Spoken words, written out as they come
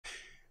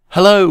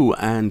Hello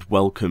and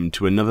welcome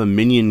to another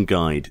Minion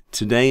guide.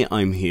 Today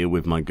I'm here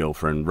with my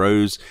girlfriend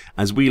Rose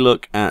as we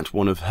look at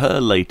one of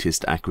her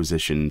latest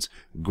acquisitions,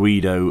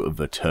 Ghido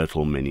the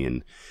Turtle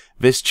Minion.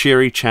 This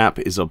cheery chap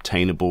is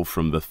obtainable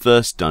from the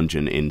first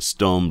dungeon in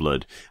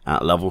Stormblood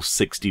at level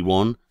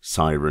 61,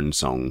 Siren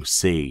Song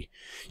C.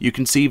 You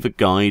can see the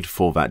guide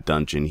for that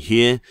dungeon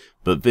here,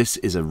 but this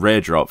is a rare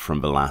drop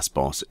from the last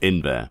boss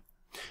in there.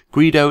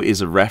 Ghido is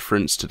a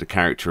reference to the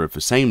character of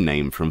the same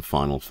name from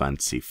Final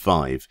Fantasy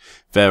V.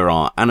 There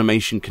are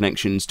animation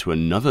connections to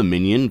another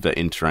minion that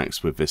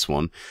interacts with this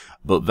one,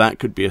 but that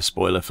could be a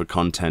spoiler for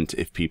content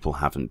if people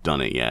haven't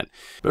done it yet.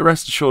 But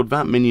rest assured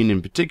that minion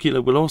in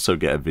particular will also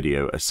get a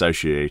video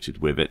associated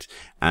with it,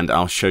 and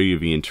I'll show you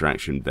the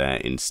interaction there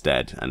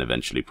instead, and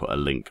eventually put a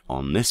link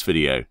on this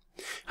video.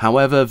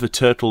 However, the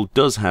turtle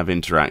does have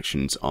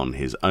interactions on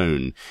his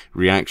own.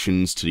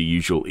 Reactions to the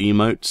usual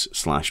emotes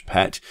 /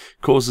 pet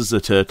causes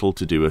the turtle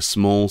to do a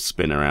small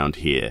spin around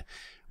here.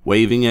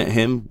 Waving at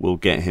him will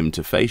get him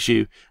to face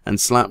you, and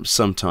slaps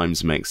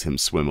sometimes makes him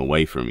swim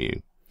away from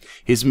you.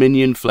 His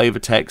minion flavor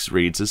text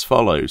reads as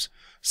follows.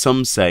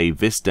 Some say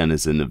this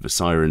denizen of the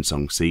Siren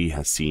Song Sea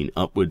has seen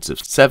upwards of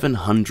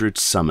 700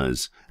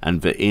 summers,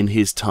 and that in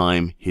his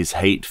time his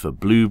hate for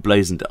blue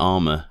blazoned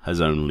armor has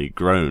only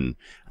grown.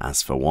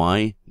 As for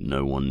why,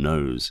 no one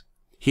knows.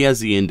 He has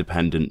the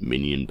independent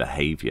minion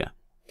behavior.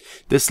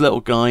 This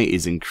little guy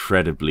is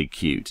incredibly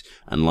cute,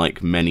 and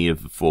like many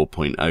of the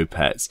 4.0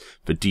 pets,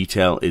 the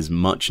detail is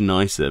much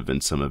nicer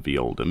than some of the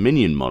older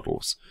minion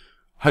models.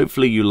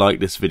 Hopefully you like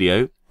this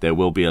video. There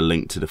will be a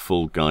link to the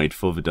full guide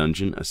for the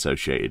dungeon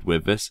associated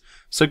with this,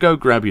 so go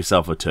grab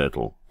yourself a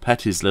turtle,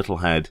 pet his little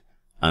head,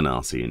 and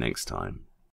I'll see you next time.